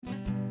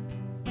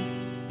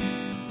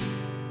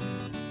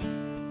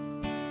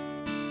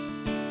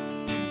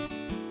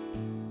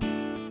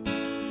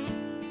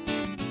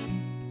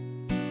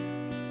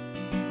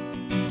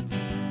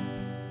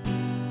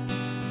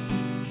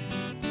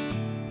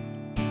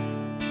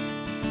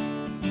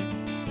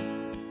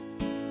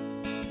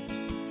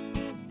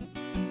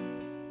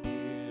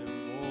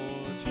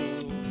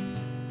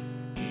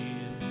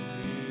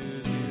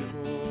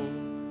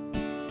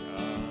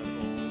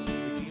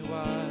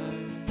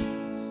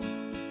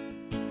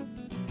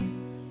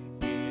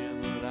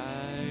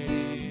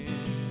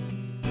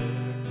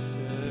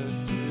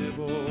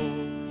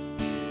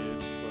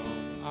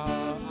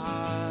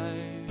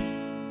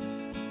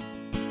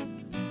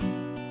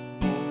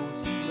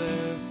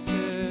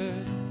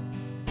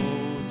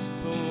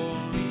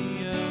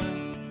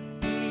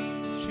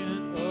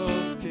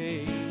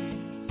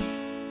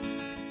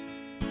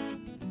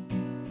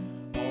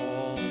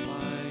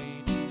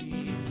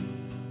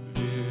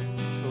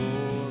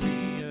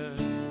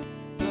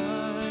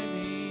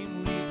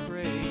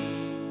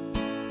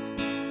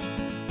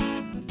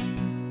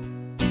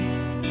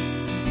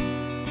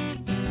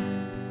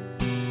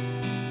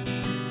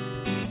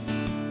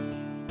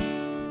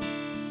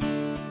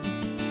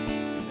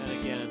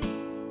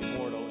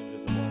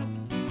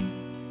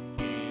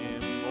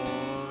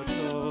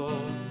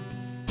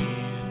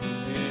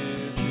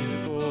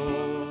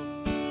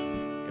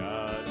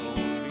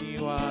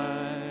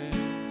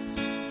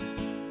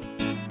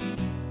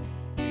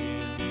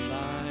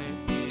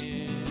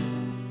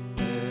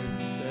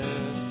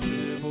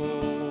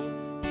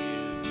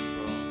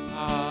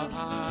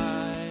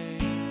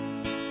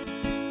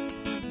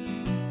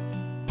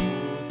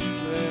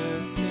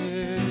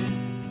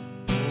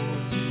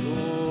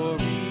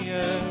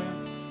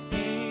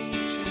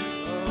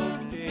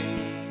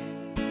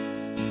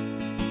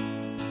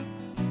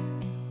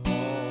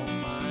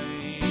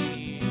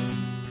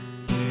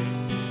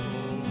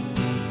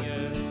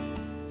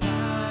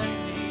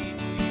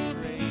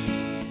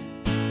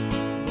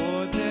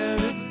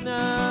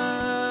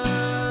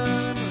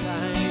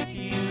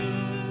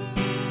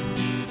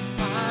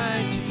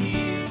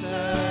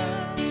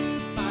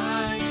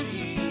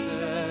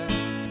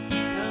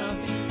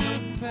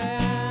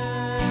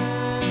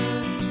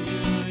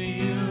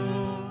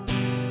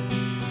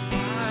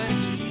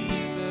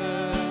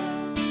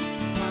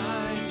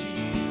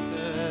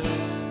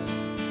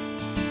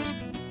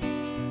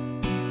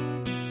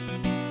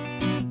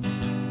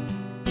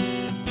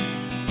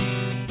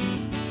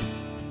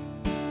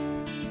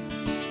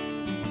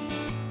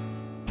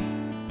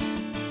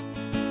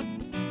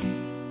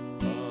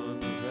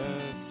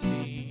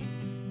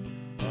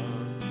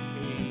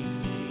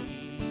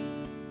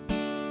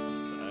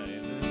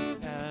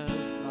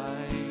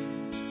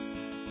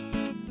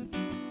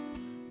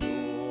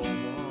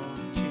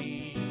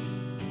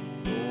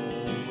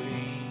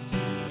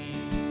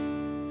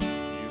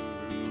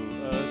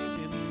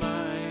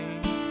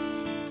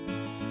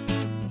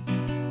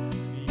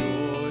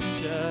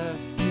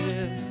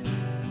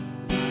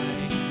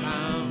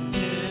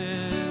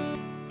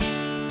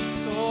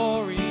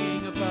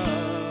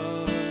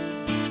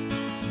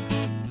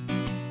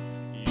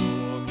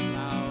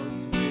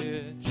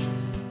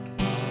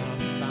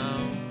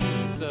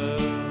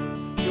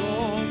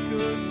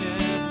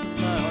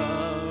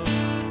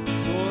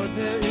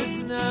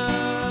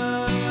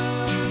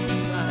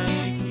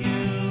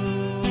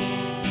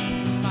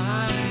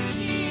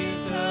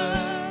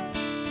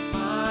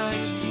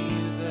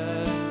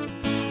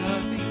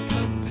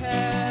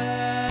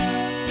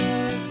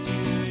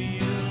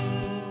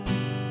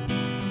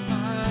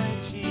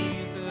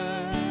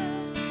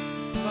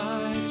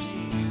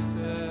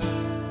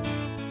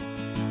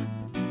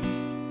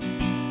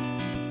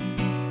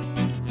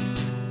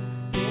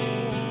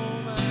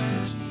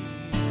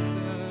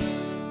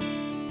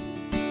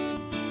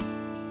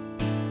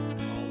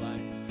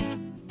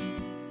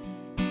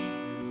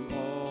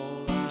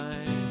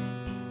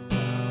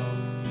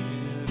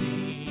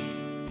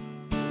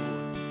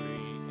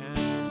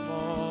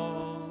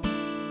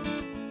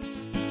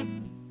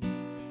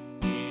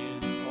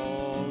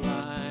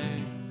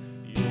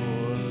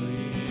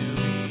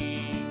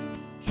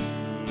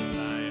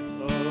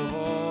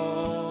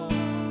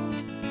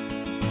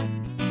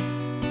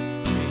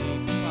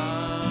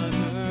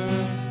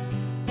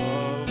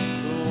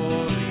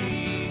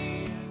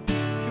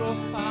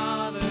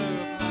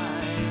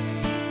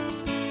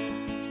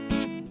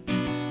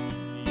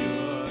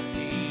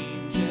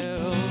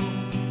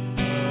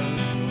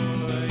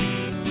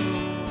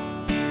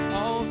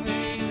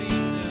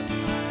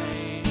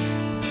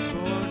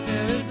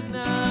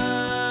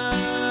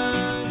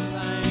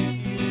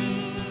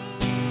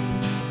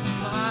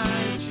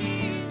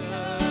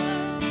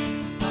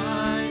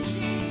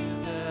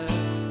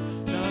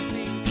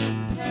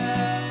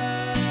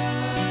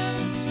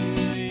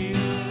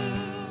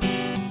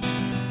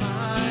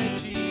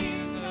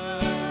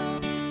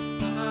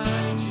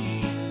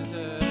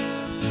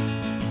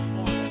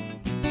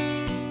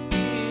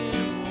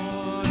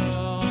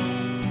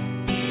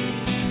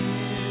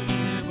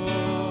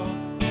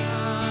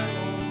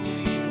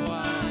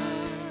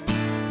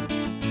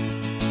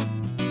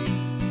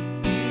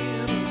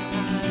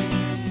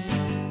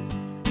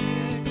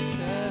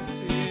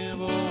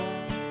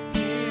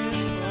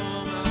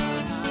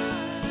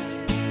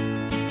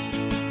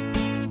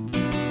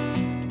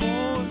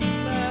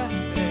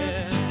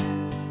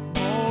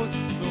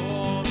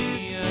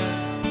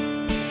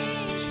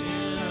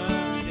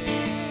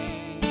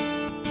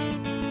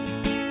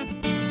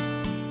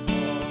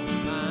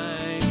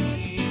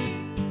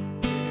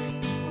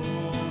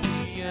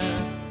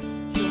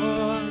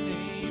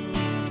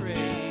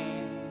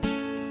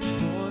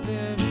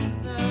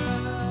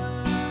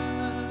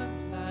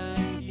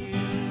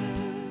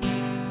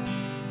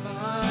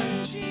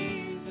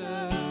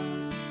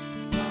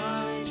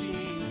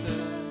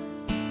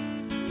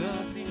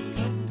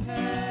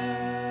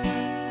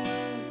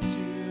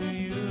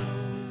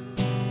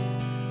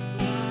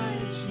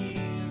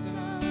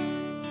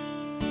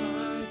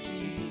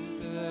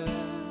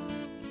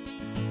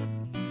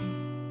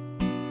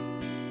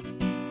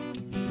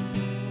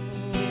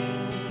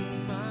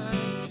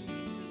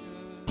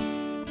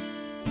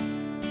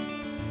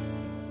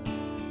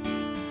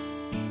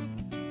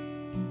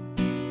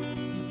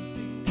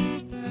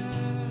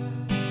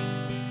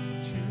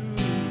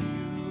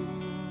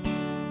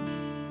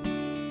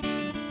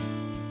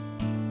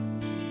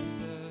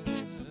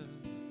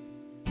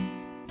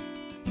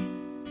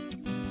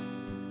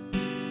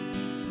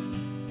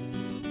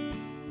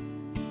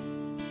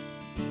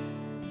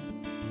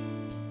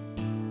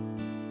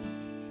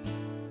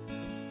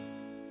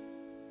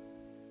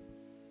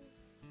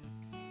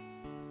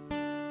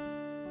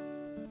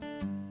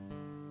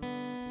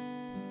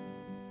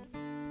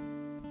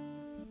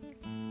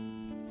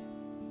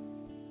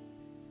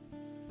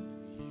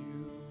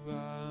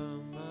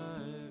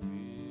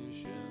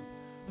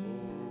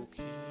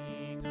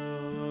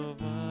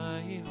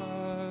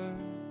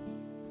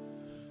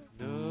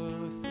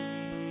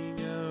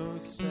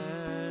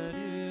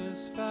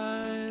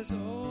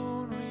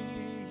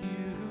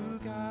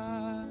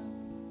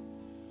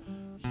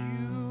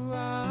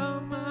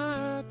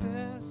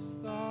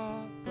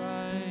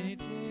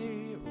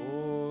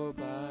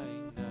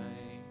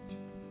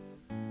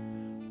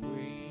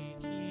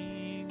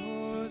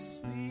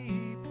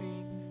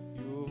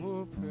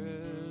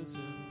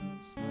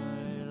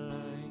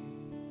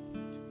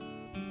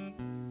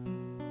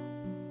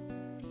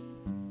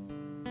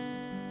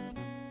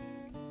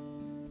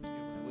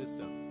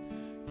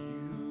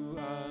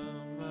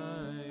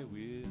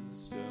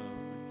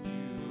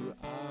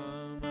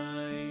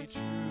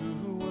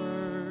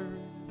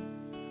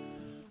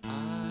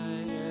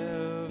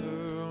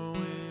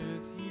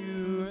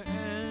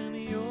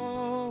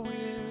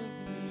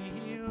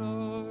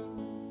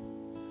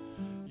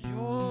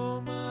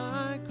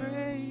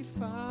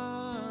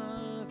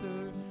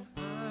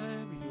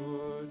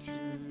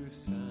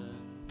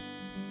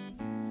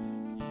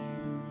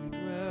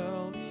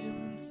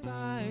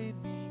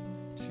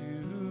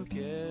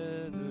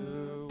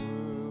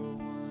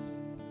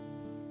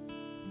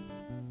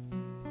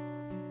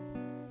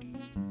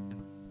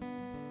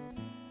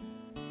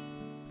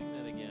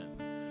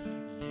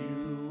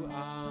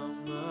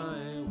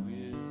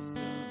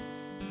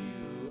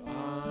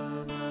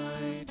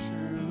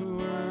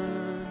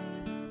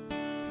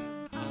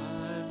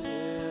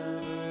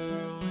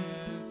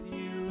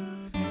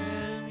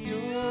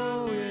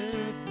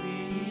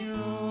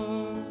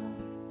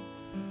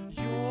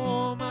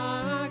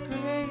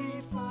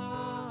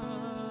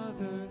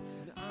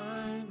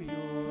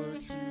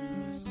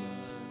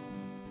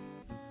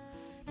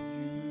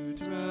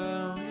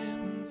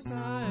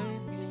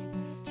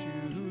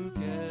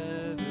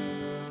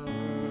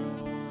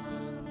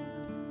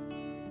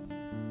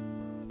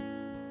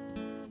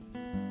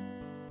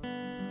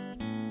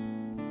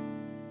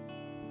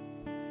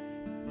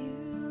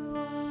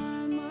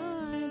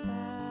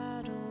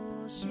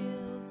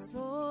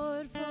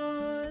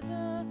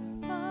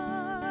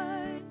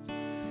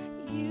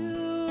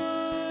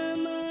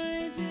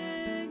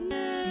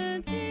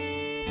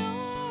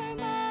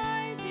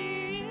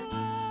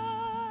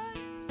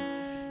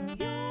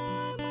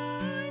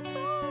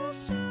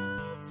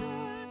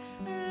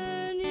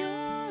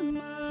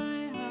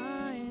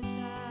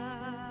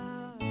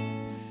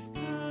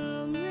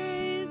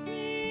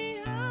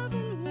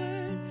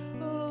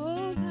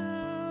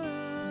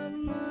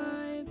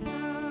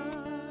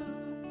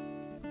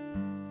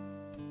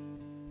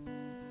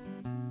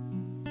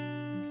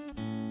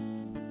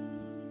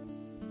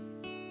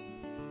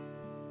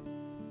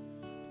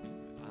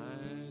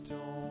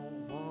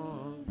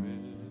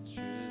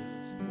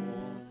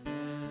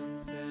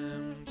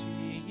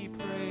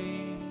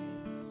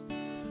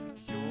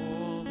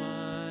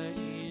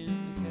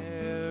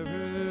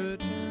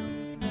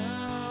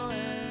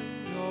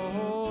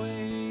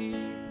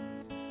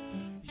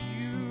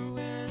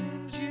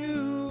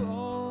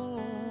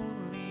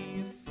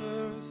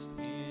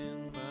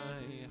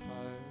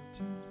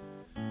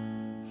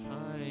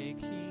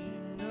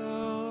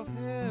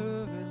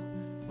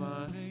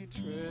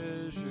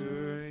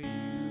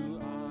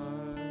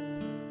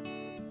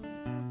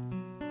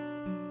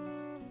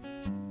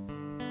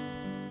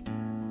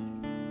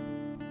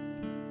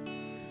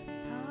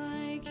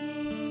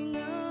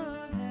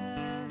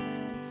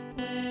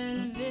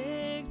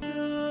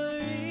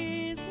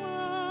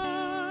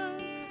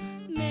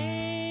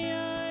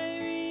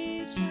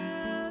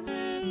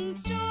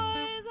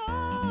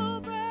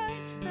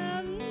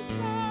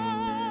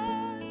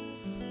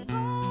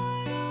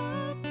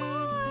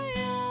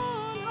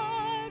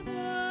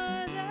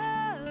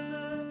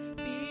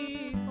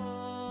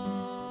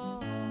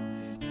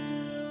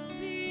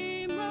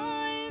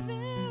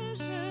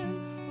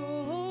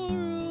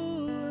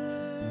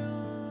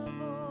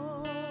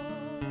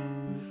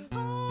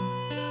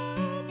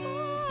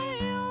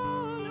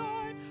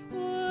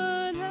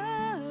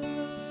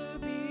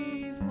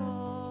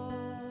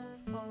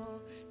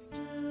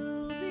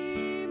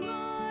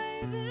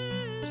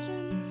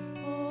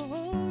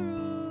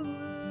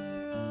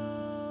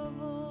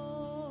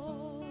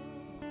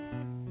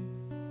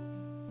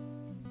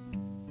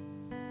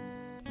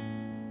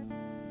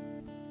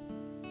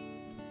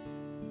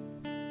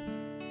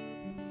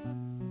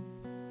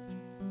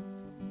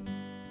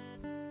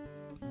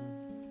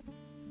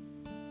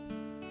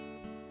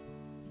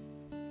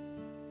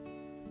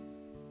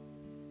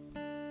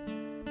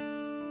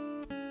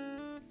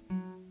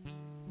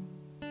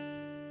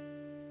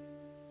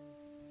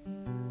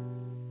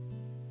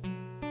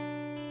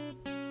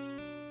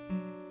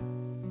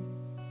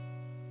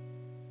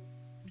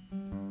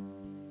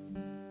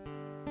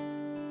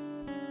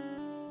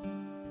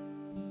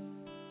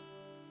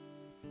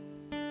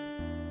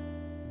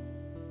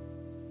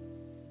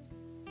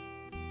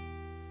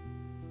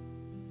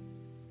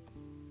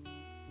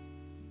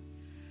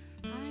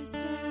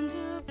stand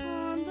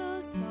upon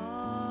the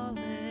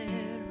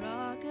solid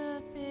rock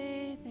of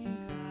faith in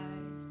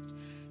Christ.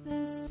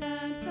 The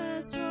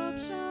steadfast hope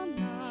shall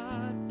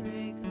not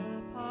break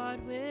apart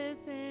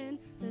within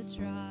the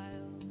trial.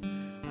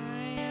 I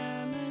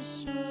am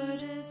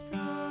assured his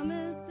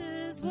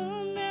promises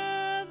will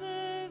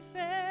never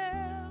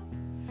fail.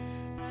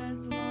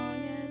 As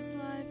long as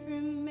life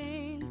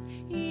remains,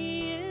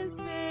 he is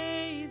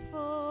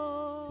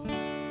faithful.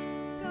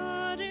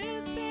 God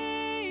is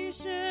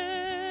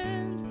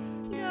patient.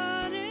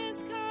 God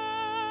is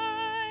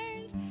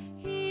kind.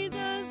 He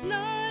does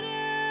not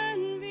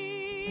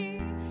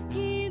envy.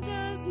 He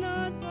does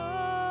not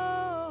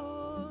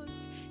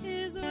boast.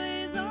 His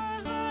ways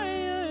are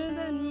higher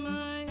than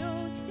my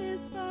own.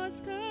 His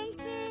thoughts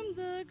consume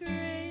the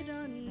great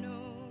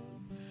unknown.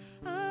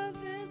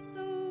 Of this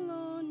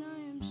alone I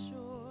am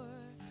sure.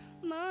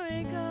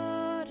 My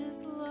God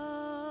is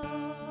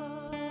love.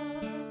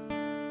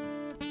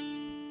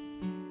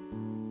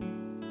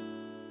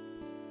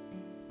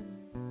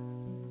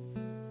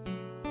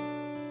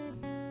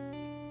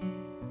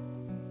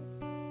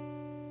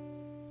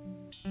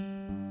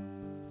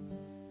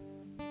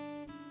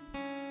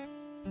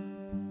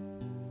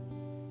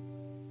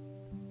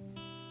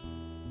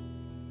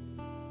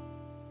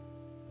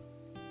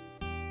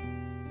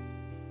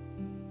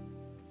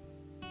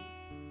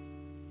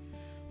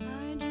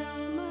 I draw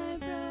my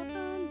breath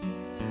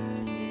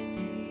under his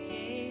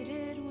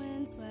created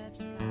windswept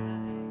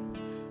sky.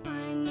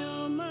 I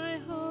know my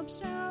hope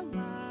shall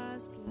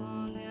last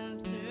long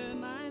after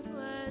my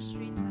flesh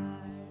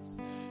retires.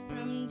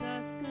 From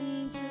dusk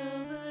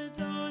until the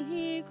dawn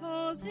he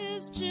calls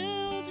his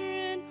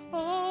children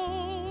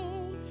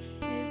home.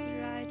 His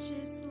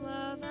righteous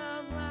love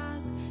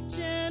outlasts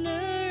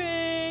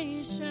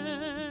generations.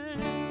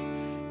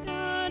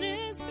 God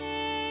is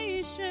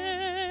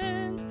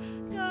patient.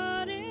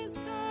 God is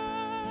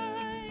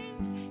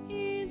kind.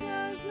 He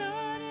does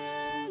not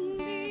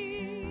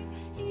envy.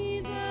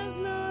 He does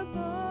not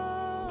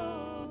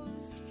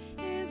boast.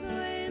 His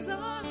ways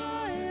are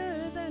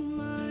higher than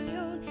my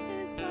own.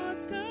 His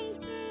thoughts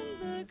consume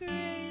the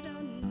great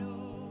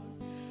unknown.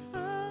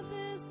 Of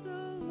this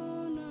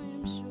alone I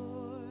am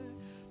sure.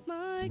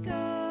 My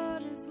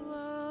God is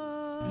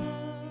love.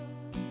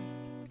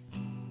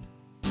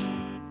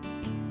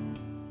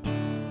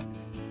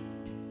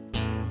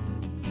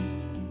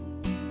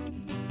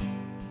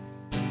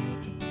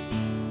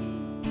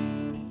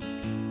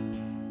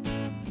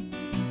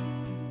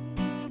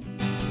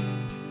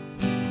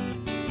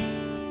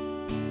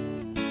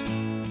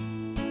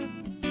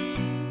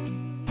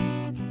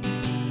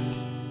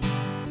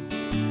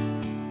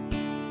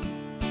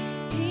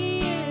 He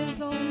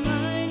is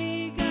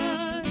Almighty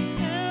God,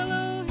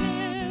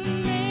 Elohim.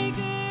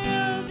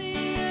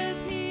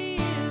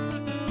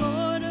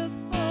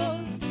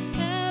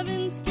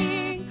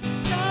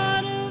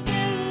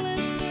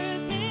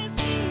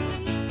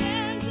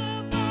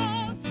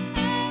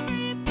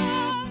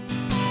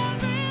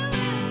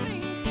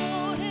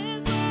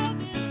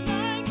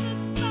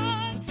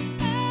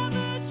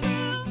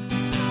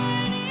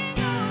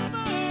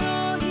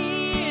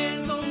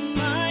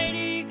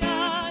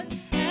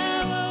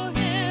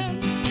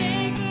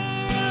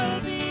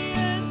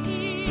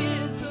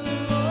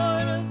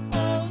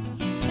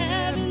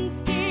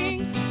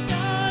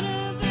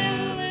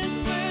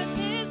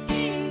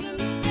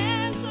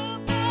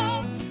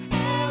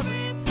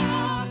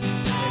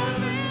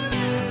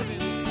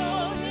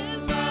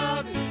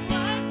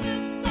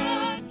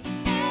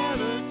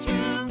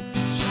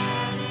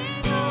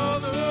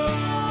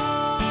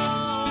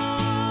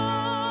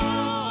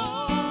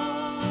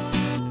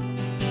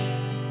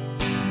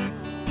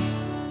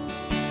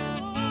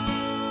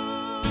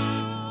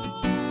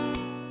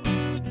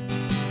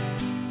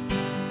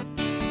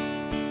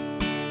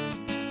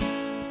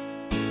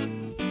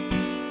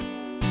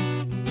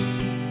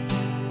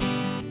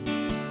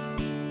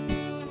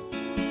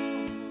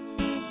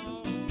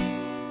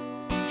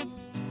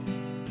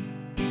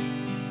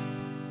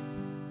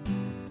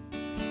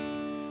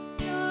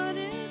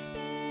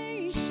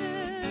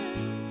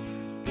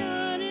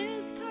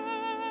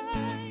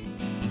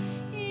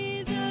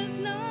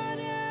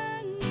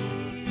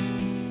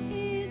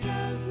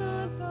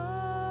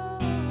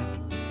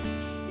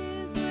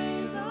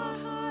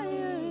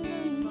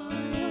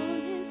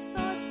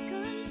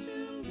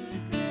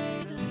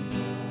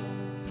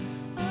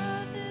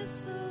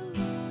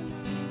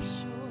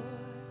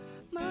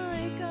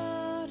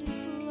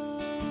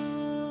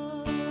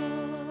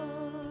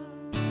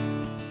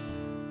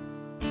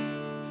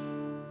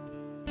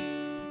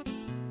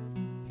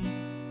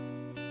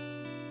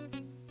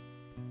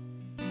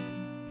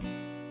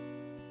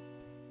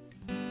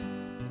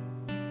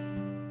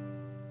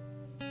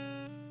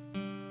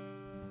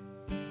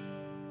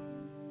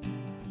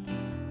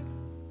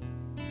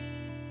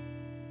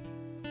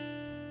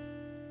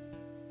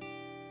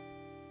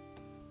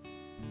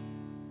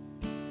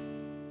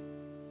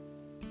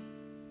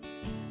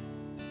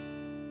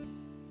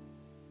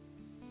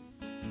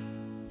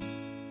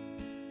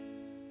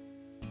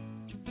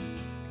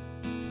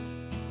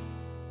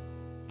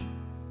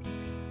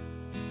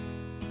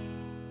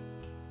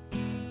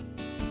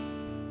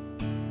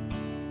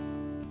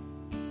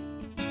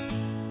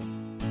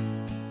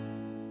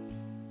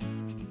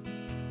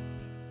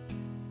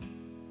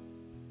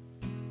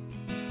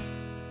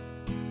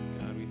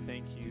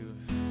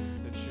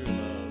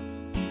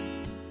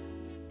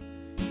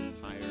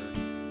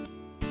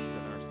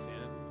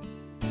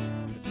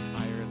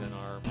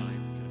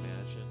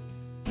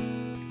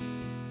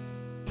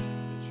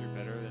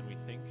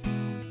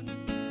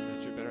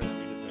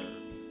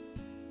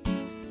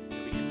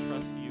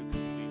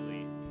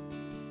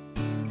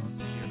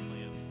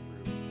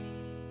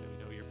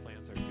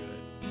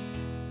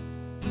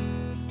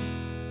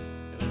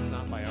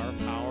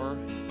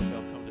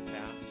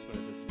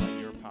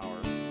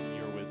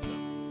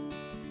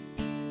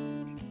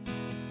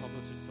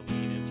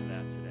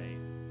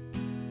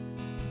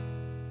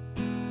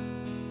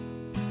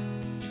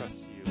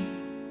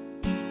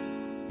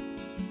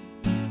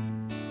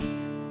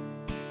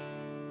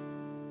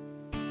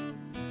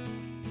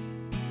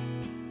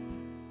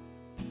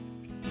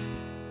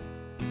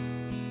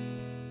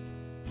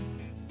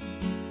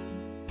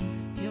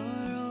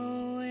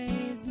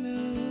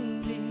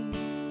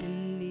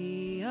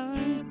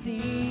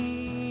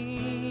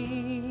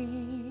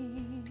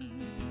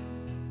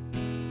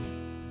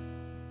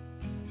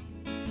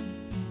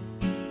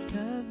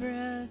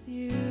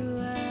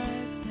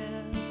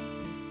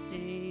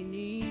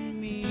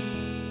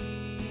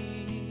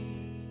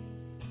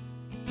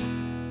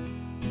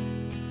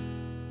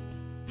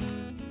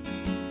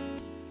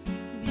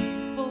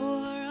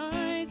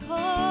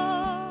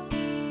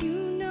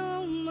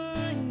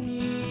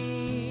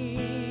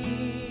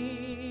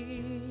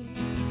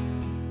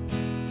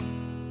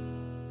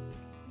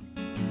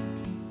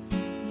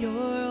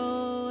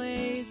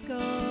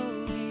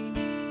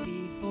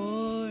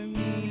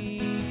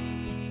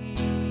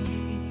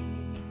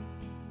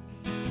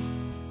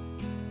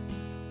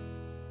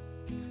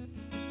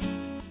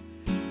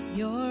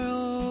 You're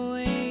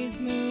always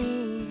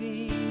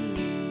moving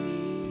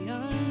in the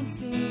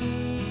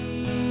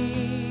unseen.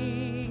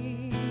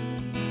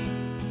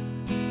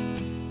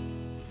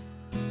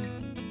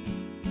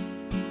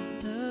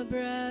 The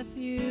breath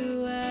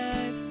you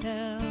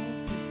exhale,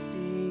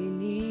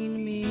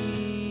 sustaining me.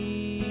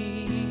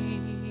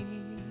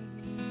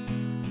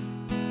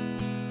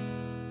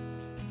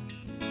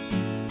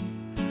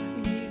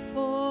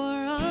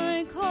 Before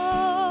I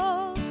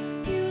call,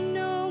 you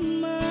know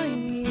my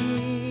need.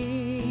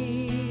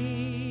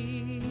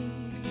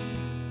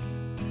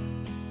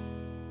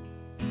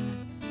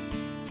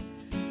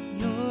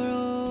 You're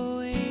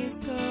always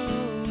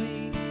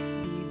going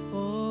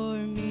before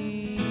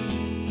me.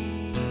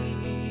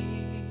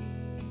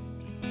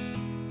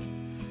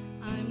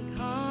 I'm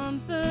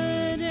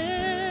confident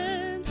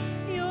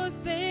your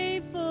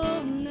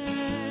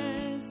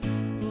faithfulness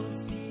will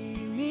see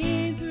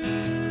me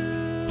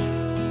through.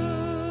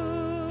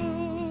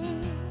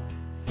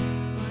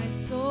 My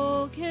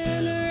soul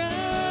can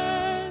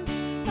rest,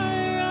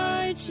 my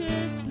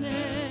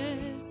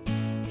righteousness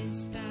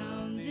is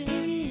found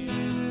in you.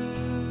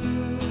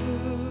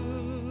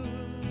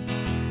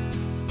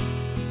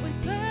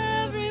 With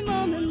every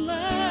moment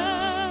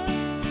left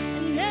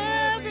and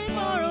every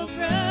moral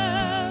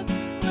breath,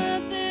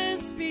 let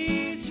this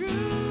be true,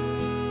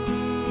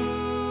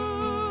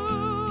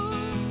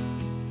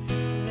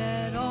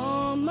 that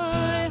all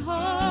my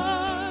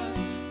heart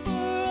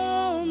for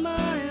all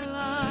my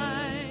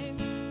life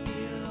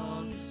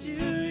belongs to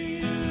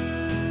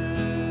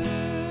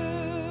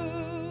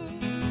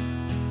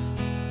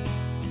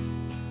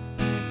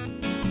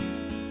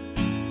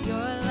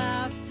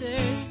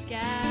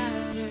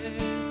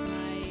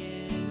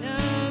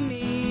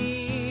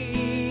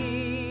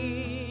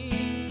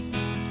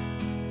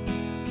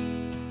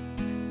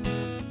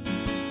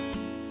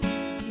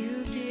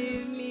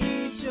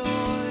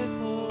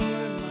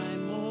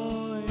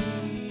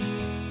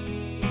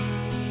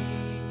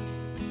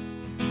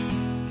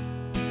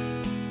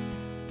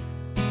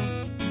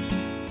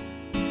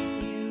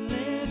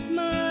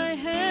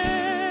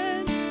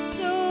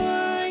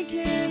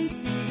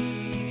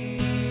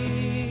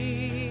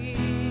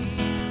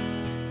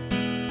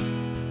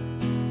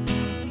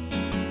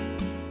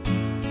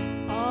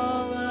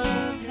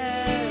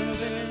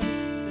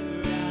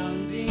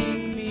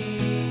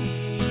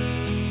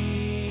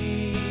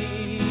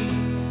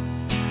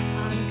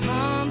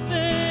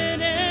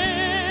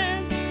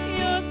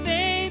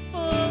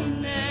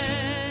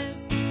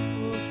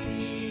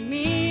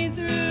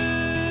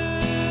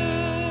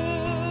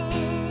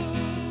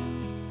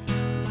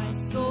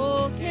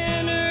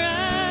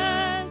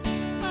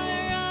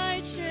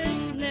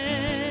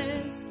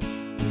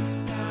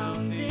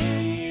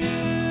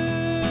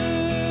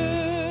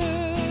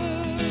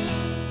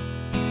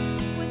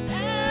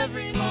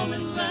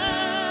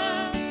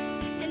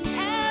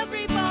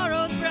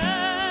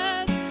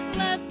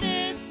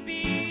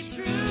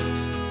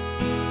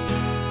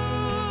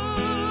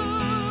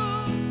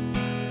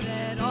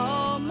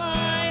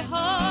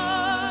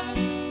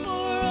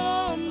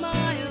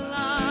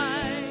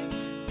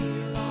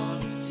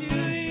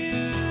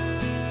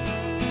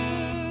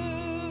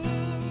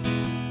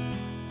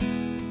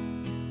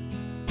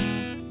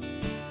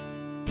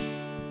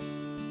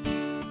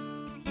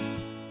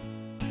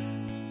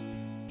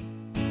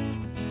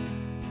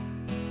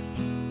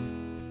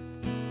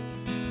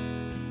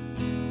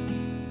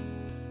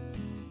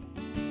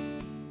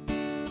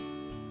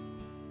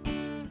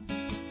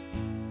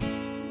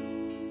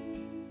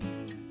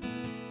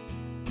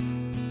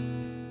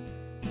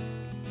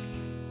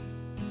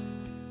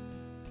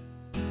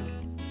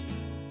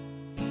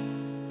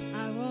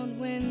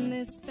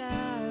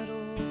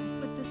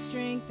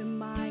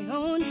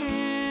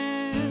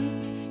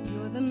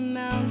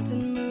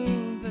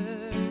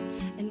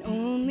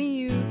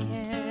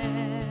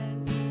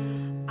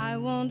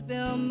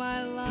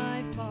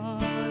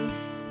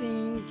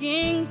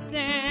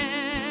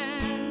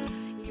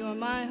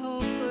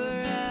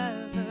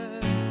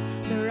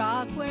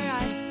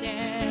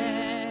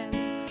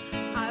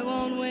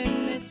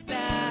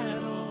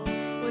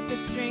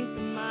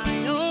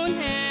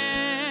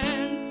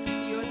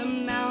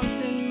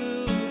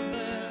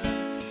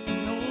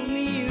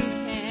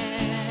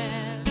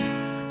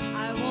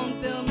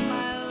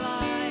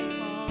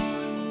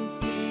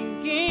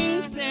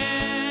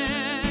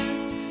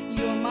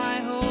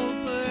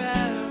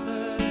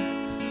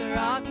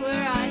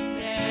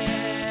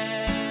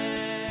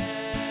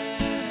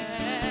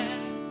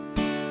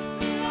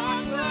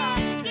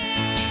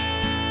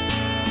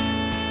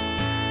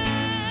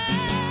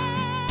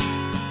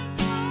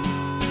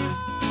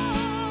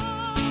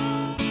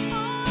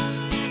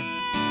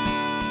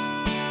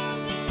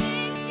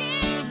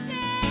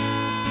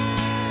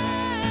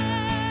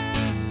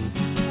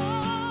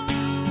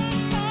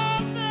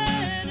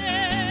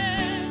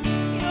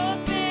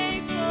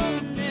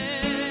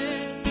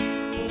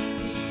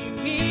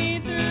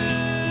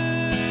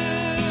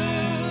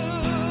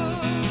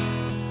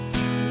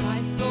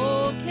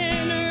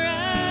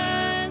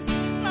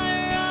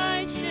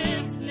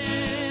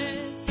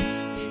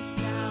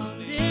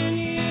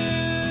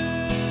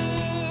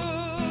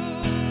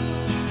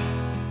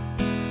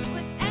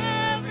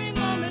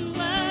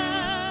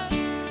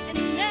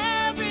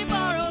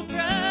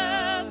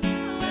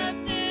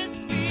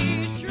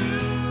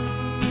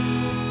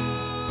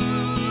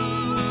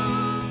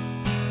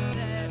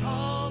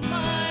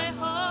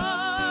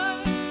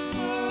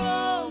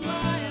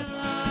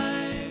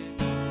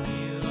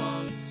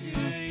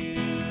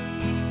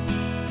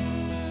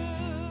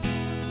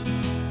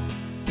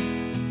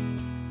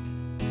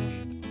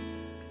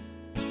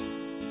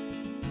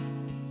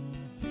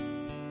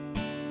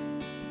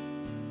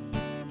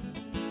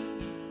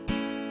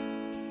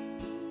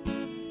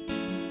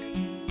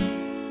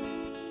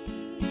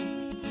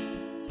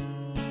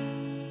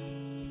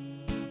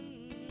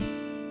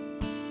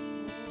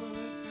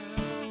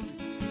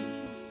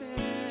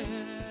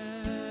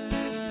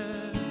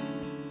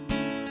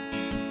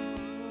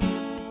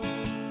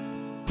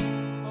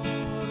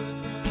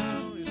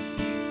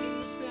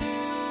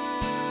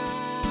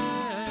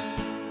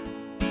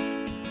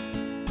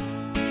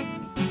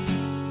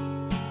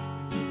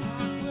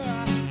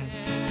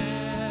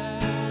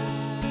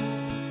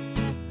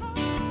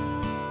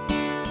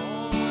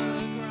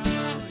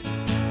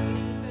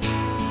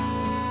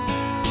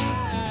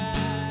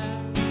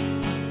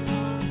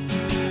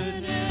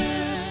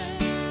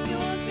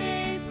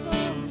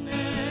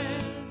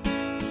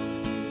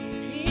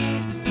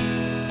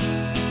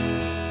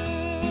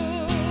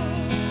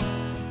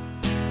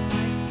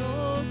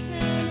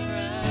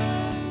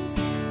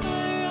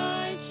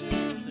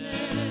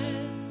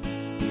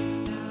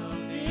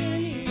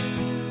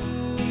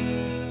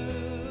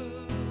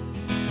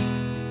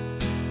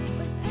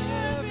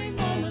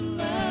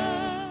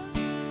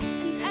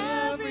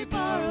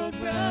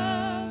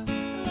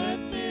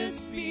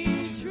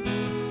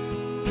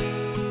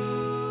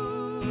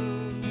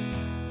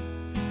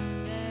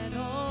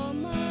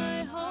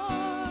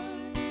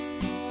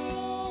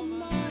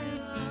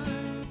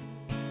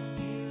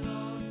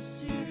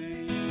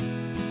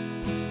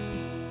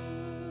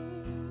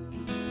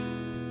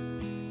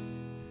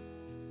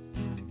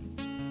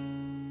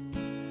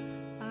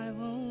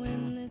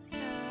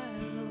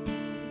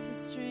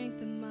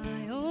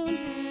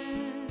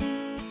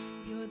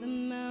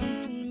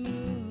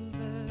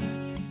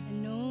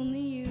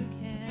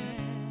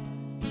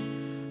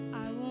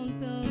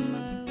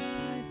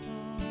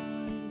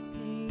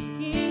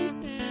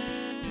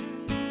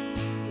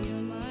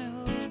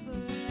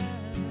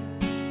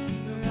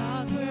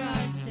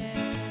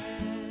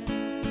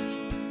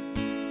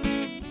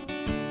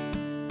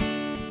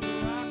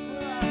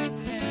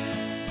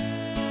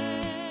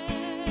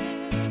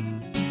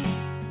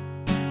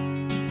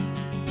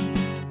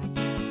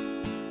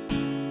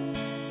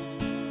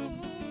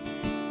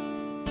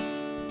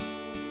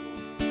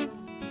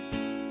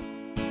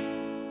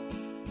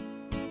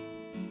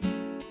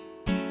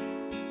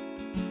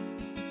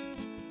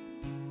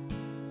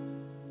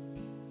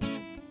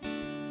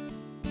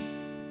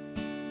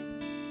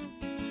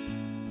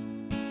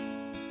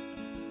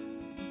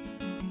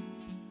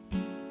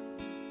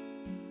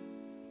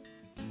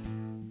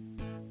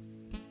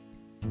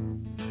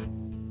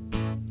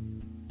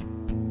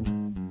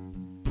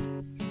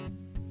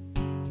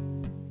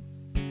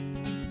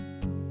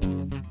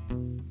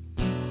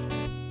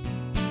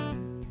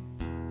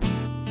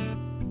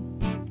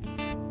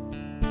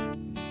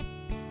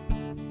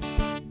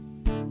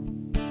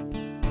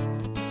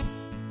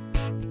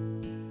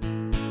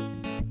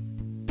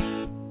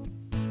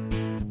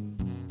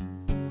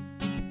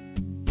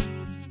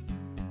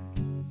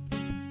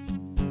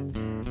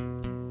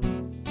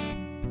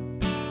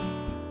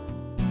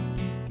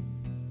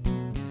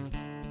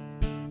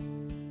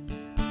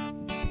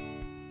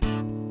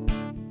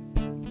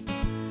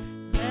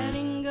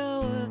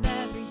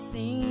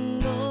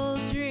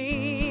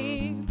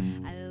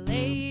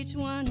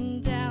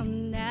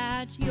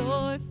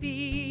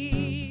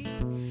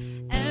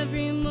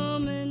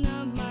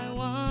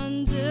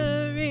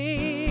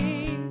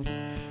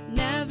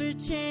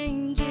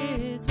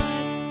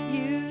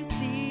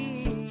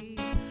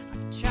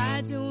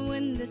fight to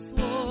win this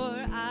war,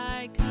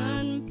 I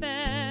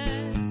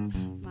confess.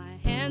 My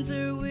hands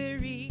are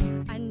weary,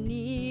 I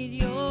need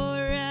your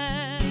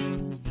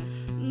rest.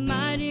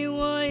 Mighty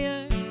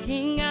warrior,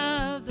 king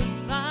of the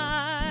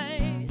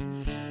fight.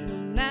 No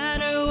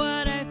matter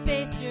what I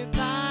face, you're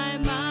by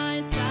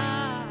my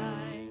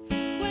side.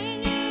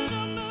 When you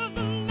don't move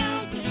the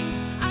mountains,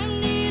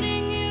 I'm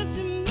needing you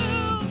to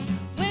move.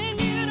 When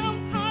you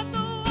don't part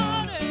the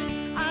waters,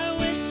 I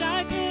wish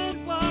I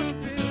could walk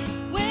through.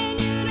 When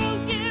you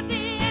don't give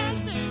the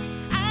answers,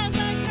 as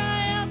I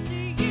cry out to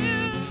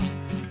you,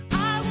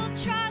 I will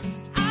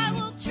trust, I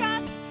will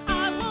trust,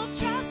 I will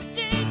trust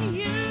in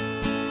you.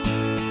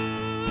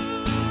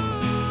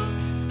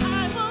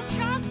 I will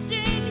trust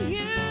in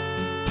you.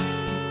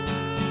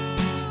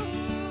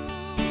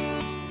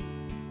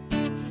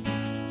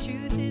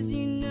 Truth is,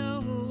 you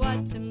know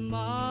what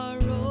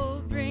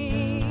tomorrow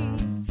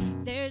brings.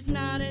 There's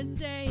not a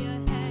day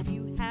ahead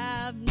you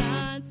have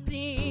not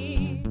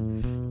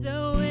seen.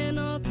 So in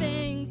all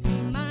things, be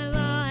my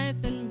life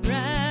and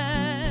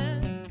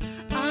breath.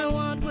 I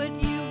want what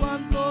you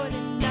want, Lord,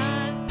 and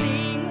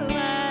nothing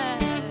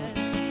less.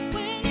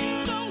 When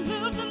you don't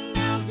move the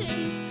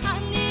mountains,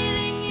 I'm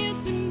needing you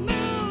to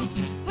move.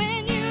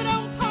 When you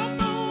don't part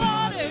the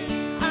waters,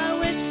 I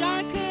wish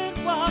I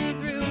could walk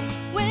through.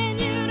 When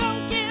you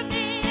don't give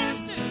the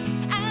answers,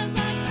 as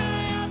I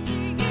cry out to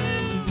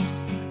you,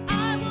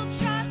 I will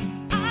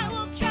trust, I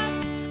will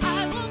trust,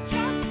 I will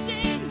trust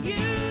in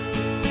you.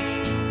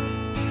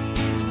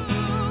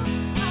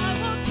 I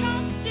will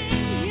trust in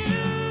you.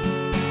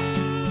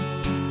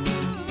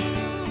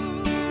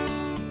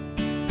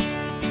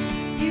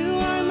 You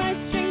are my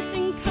strength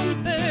and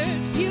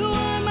comfort. You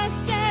are my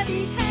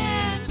steady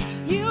hand.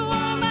 You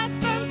are my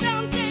firm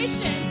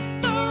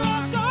foundation, the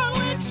rock on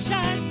which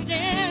I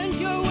stand.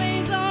 Your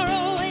ways are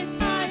always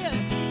higher.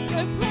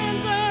 Your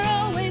plans are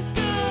always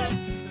good.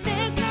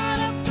 There's not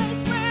a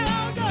place where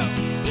I'll go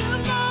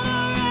you've not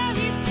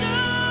already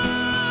stood.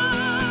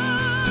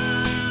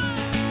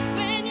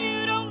 When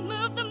you don't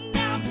move the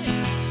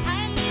mountains,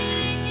 I'm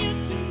needing you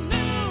to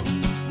move.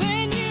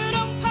 When you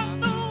don't part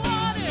the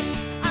waters,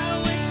 I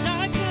wish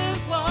I could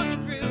walk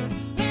through.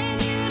 When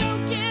you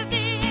don't give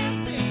the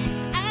answers,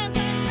 as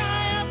I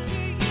cry out to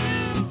you,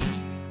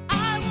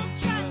 I will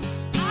trust,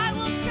 I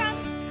will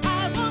trust,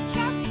 I will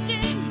trust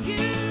in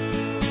you.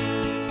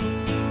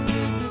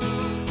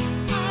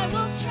 I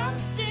will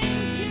trust in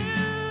you.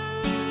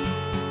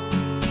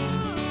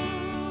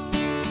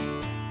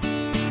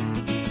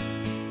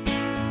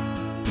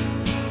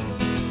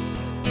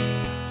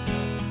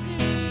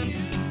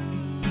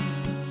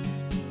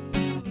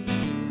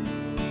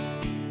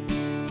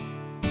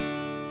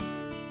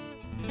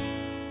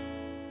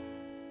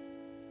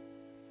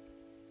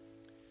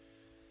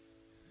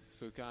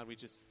 So, God, we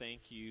just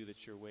thank you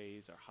that your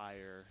ways are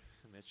higher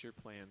and that your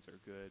plans are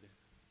good.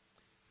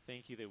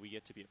 Thank you that we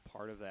get to be a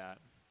part of that.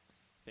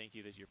 Thank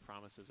you that your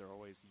promises are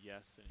always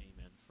yes and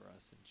amen for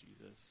us in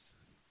Jesus.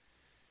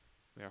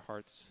 May our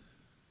hearts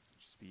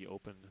just be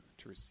open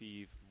to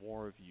receive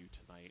more of you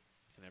tonight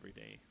and every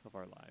day of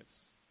our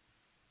lives.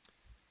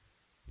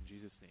 In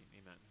Jesus' name,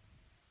 amen.